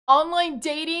Online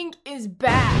dating is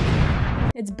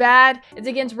bad. It's bad. It's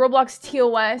against Roblox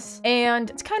TOS, and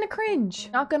it's kind of cringe.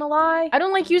 Not gonna lie. I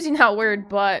don't like using that word,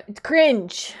 but it's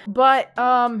cringe. But,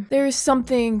 there's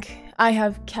something I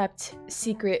have kept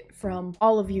secret from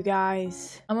all of you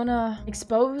guys. I'm gonna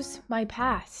expose my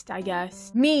past, I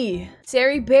guess. Me,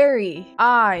 sarriebearrie.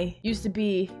 I used to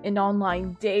be an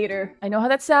online dater. I know how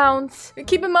that sounds. But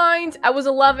keep in mind, I was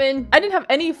 11. I didn't have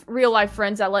any real life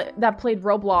friends that played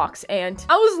Roblox, and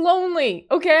I was lonely,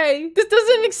 okay? This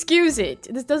doesn't excuse it.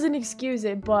 This doesn't excuse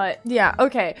it, but yeah,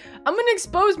 okay. I'm gonna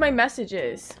expose my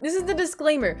messages. This is the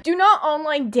disclaimer. Do not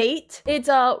online date. It's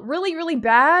really, really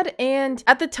bad, and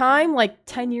at the time, like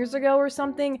 10 years ago or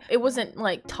something, it wasn't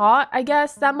like taught, I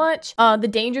guess, that much, the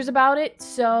dangers about it.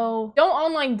 So don't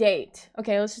online date.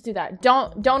 Okay, let's just do that.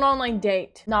 Don't online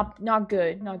date. Not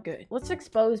good. Not good. Let's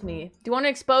expose me. Do you want to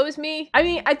expose me? I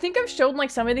mean, I think I've shown like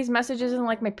some of these messages in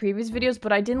like my previous videos,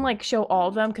 but I didn't like show all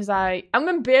of them because I'm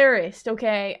embarrassed.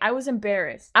 Okay, I was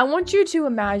embarrassed. I want you to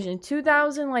imagine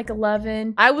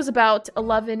 2011. I was about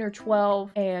 11 or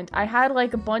 12, and I had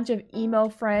like a bunch of emo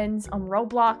friends on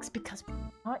Roblox because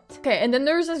what? Okay, and then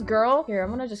there's this girl. Here,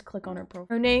 I'm gonna just click on her profile.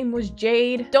 Her name was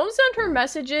Jade. Don't send her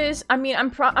messages. I mean,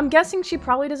 I'm guessing she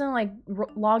probably doesn't like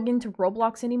log into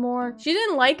Roblox anymore. She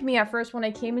didn't like me at first when I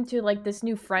came into like this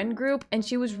new friend group, and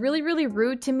she was really, really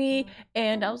rude to me.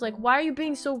 And I was like, why are you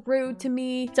being so rude to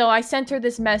me? So I sent her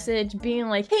this message being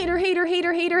like, hater, hater,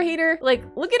 hater, hater, hater. Like,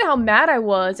 look at how mad I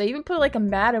was. I even put like a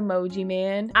mad emoji,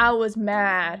 man. I was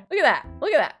mad. Look at that.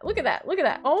 Look at that. Look at that. Look at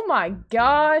that. Oh my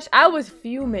gosh. I was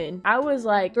fuming. I was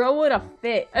like throwing a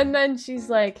fit. And then she's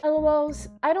like, LOLs,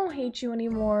 I don't hate you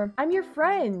anymore. I'm your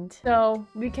friend. So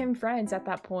we became friends at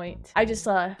that point. I just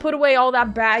put away all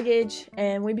that baggage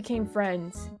and we became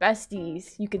friends.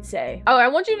 Besties, you could say. Oh, I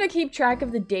want you to keep track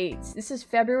of the dates. This is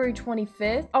February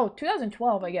 25th. Oh,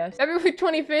 2012, I guess. February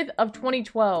 25th of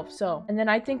 2012. So, and then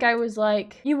I think I was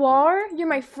like, you're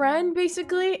my friend,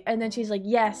 basically. And then she's like,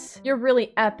 yes, you're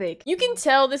really epic. You can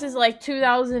tell this is like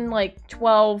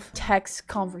 2012 text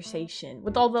conversation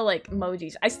with all the like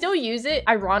emojis. I still use it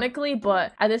ironically,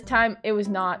 but at this time it was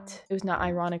not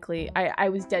ironically. I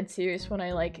was dead serious when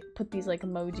I like put these like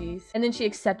emojis. And then she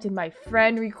accepted my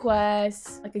friend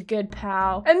request like a good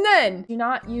pal. And then do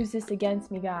not use this against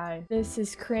me, guys. This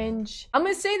is cringe. I'm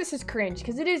gonna say this is cringe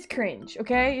because it is cringe,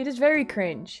 okay? It is very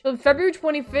cringe. So February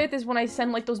 25th is when I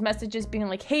send like those messages being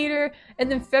like hater,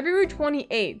 and then February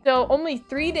 28th, so only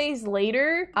 3 days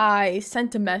later, I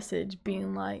sent a message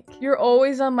being like, you're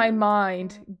always on my mind.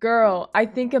 Girl, I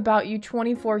think about you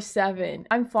 24/7.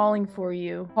 I'm falling for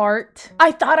you. Heart.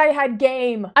 I thought I had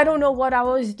game. I don't know what I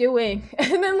was doing.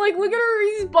 And then like, look at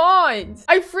her response.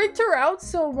 I freaked her out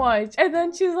so much. And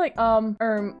then she's like,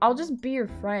 I'll just be your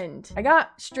friend. I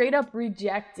got straight up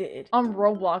rejected on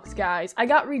Roblox, guys. I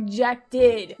got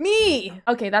rejected. Me.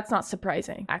 Okay, that's not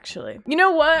surprising, actually. You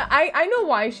know what? I know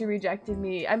why she rejected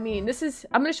me. I mean,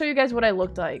 I'm gonna show you guys what I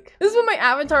looked like. This is what my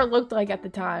avatar looked like at the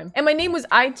time. And my name was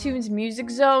iTunes Music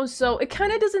Zone, so it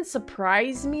kind of doesn't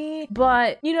surprise me,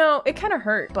 but you know, it kind of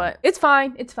hurt, but it's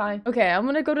fine. It's fine. Okay, I'm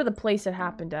gonna go to the place it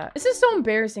happened at. This is so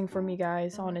embarrassing for me,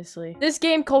 guys, honestly. This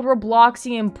game called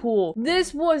Robloxian Pool.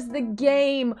 This was the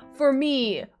game for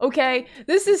me, okay?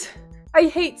 I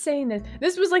hate saying this.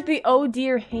 This was like the oh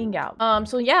dear hangout.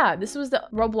 So yeah, this was the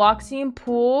Robloxian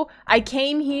Pool. I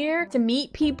came here to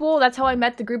meet people. That's how I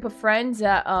met the group of friends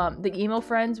that, the emo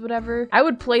friends, whatever. I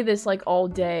would play this like all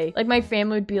day. Like my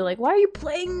family would be like, why are you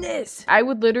playing this? I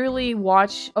would literally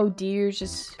watch oh dears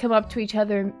just come up to each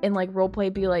other and like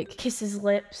roleplay, be like, kiss his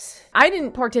lips. I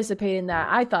didn't participate in that.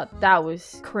 I thought that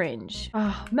was cringe.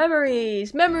 Ah,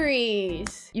 memories,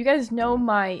 memories. You guys know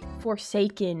my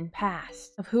forsaken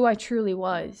past of who I truly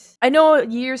was. I know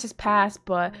years has passed,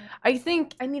 but I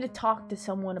think I need to talk to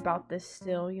someone about this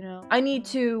still, you know? I need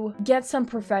to get some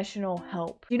professional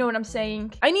help. You know what I'm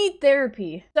saying? I need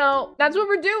therapy. So that's what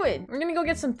we're doing. We're gonna go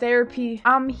get some therapy.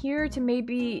 I'm here to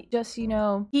maybe just, you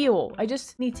know, heal. I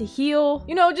just need to heal.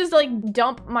 You know, just like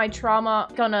dump my trauma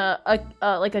on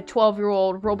like a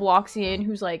 12-year-old Robloxian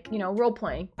who's like, you know,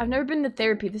 role-playing. I've never been to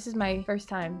therapy. This is my first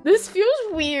time. This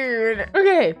feels weird.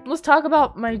 Okay, let's talk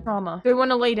about my trauma. Do I want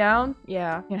to lay down?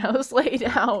 Yeah, you know, let's lay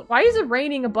down. Why is it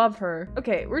raining above her?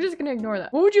 Okay, we're just gonna ignore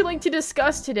that. What would you like to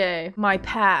discuss today? My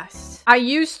past. I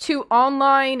used to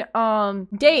online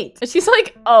date. And she's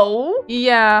like, oh?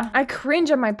 Yeah, I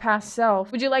cringe at my past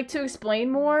self. Would you like to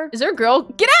explain more? Is there a girl?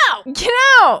 Get out! Get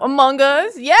out! Among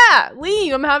Us? Yeah,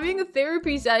 leave. I'm having a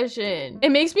therapy session.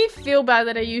 It makes me feel bad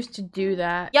that I used to do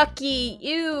that. Yucky.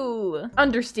 Ew.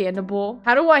 Understandable.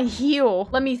 How do I heal?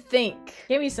 Let me think.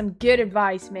 Give me some good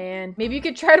advice, man. Maybe you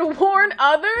could try to warn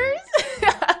others?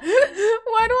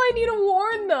 Why do I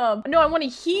No, I want to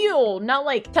heal, not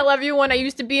like tell everyone I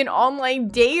used to be an online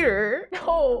dater.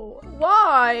 No,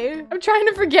 why? I'm trying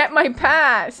to forget my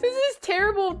past. This is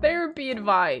terrible therapy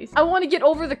advice. I want to get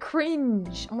over the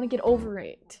cringe. I want to get over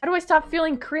it. How do I stop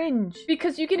feeling cringe?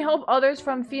 Because you can help others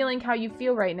from feeling how you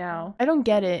feel right now. I don't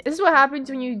get it. This is what happens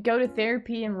when you go to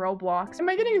therapy in Roblox. Am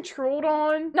I getting trolled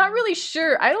on? Not really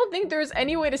sure. I don't think there's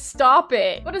any way to stop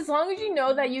it. But as long as you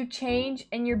know that you change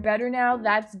and you're better now,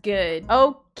 that's good.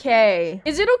 Okay.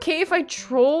 Is it okay if I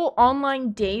troll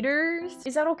online daters?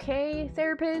 Is that okay,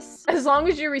 therapist? As long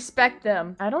as you respect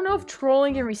them. I don't know if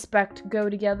trolling and respect go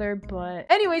together, but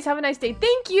anyways, have a nice day.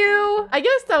 Thank you. I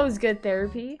guess that was good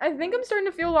therapy. I think I'm starting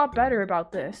to feel a lot better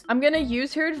about this. I'm gonna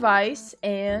use her advice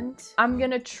and I'm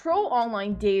gonna troll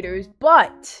online daters,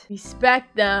 but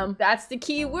respect them. That's the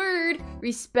key word.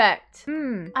 Respect. I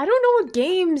don't know what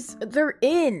games they're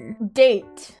in.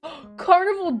 Date.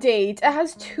 Carnival date. It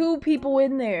has 2 people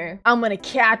in there. I'm gonna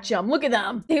catch them. Look at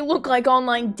them. They look like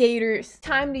online daters.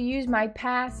 Time to use my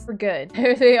pass for good.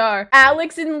 There they are.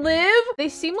 Alex and Liv. They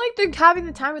seem like they're having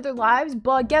the time of their lives,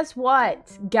 but guess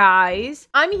what, guys?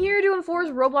 I'm here to enforce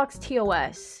Roblox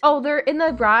TOS. Oh, they're in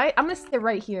the right. I'm gonna sit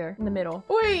right here in the middle.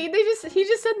 Wait, he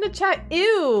just said in the chat,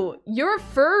 ew, you're a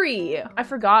furry. I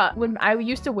forgot. When I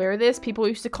used to wear this, people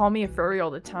used to call me a furry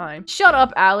all the time. Shut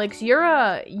up, Alex. You're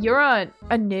a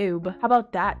noob. How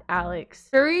about that, Alex?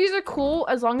 Furries are cool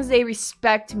as long as they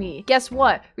respect me. Guess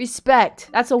what? Respect.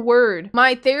 That's a word.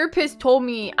 My therapist told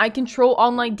me I control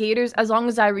online daters as long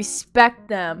as I respect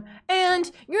them. And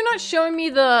you're not showing me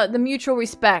the mutual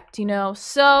respect, you know?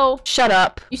 So, shut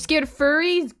up. You scared of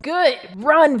furries? Good.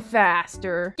 Run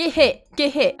faster. Get hit.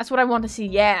 Get hit. That's what I want to see.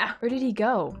 Yeah. Where did he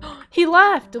go? He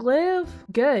left. Liv.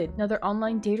 Good. Another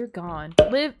online dater gone.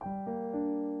 Liv.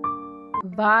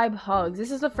 Vibe hugs.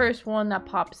 This is the first one that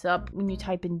pops up when you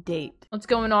type in date. What's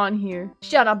going on here?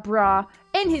 Shut up, brah.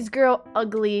 And his girl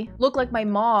ugly. Look like my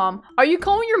mom. Are you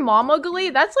calling your mom ugly?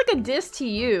 That's like a diss to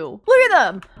you. Look at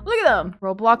them. Look at them.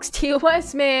 Roblox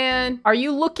TOS, man. Are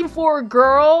you looking for a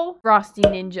girl? Frosty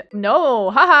Ninja.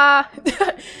 No. Haha.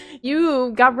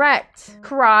 You got wrecked.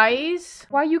 Cries?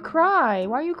 Why you cry?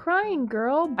 Why are you crying,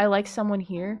 girl? I like someone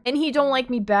here. And he don't like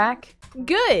me back.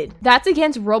 Good. That's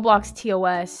against Roblox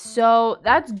TOS. So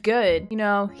that's good. You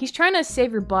know, he's trying to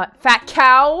save your butt. Fat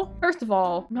cow. First of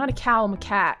all, I'm not a cow. I'm a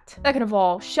cat. Second of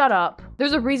all, shut up.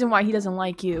 There's a reason why he doesn't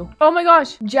like you. Oh my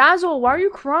gosh. Jazzle, why are you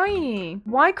crying?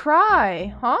 Why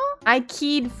cry? Huh? I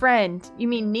keyed friend. You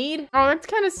mean need? Oh, that's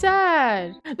kind of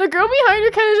sad. The girl behind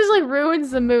her kind of just like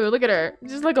ruins the mood. Look at her.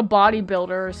 Just like a bodybuilder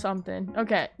or something.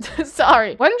 Okay.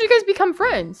 Sorry. Why don't you guys become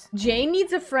friends? Jane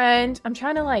needs a friend. I'm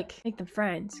trying to like make them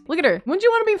friends. Look at her. Wouldn't you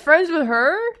want to be friends with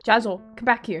her? Jazzle, come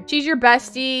back here. She's your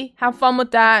bestie. Have fun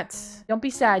with that. Don't be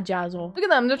sad, Jazzle. Look at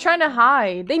them. They're trying to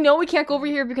hide. They know we can't go over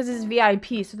here because it's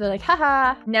VIP. So they're like,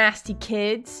 haha, nasty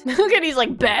kids. Look at he's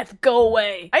like, Beth, go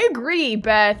away. I agree,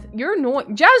 Beth. You're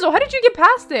annoying. Jazzle, how did you get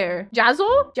past there?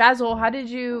 Jazzle? Jazzle, how did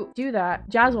you do that?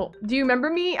 Jazzle, do you remember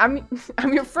me? I'm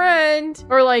your friend.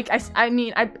 Or like,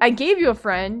 I gave you a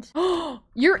friend.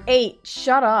 You're 8.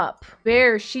 Shut up.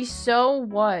 Bear, she's so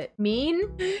what? Mean?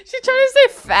 She's trying to say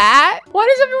fat? Why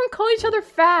does everyone call each other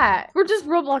fat? We're just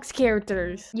Roblox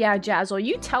characters. Yeah, Jazzle,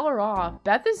 you tell her off.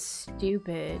 Beth is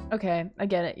stupid. Okay, I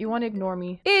get it. You want to ignore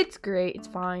me. It's great. It's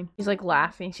fine. She's like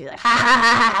laughing. She's like, ha ha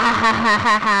ha ha ha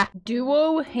ha ha.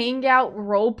 Duo hangout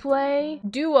roleplay?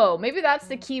 Duo. Maybe that's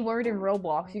the key word in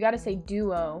Roblox. You gotta say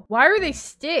duo. Why are they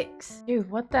sticks?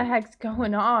 Dude, what the heck's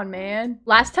going on, man?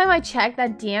 Last time I checked,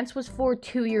 that dance was for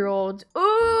 2-year-olds.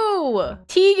 Ooh!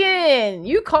 Tegan!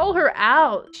 You call her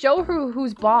out. Show her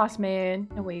who's boss, man.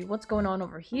 Oh, wait, what's going on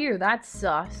over here? That's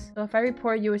sus. So if I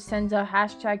report you, it sends a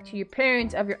hashtag to your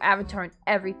parents of your avatar and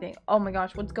everything. Oh my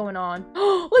gosh, what's going on?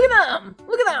 Look at them!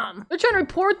 Look at them! They're trying to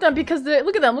report them because they're-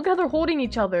 look at them. Look how they're holding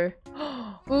each other.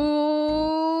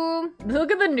 Ooh.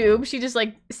 Look at the noob. She just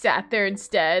like sat there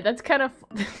instead. That's kind of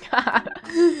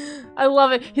I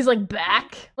love it. He's like,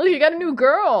 back. Look, you got a new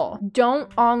girl.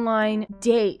 Don't online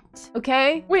date.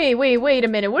 Okay? Wait a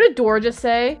minute. What did Dora just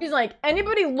say? She's like,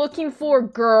 anybody looking for a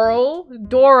girl?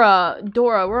 Dora,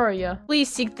 where are you?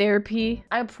 Please seek therapy.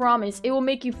 I promise it will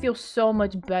make you feel so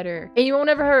much better. And you won't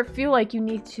ever feel like you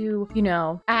need to, you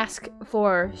know, ask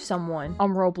for someone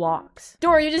on Roblox.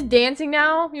 Dora, you're just dancing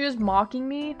now? You're just mocking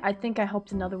me? I think I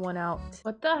helped another one out.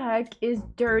 What the heck is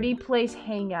Dirty Place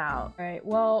Hangout? All right,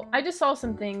 well, I just saw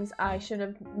some things I should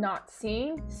have not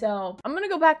seen. So I'm gonna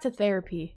go back to therapy.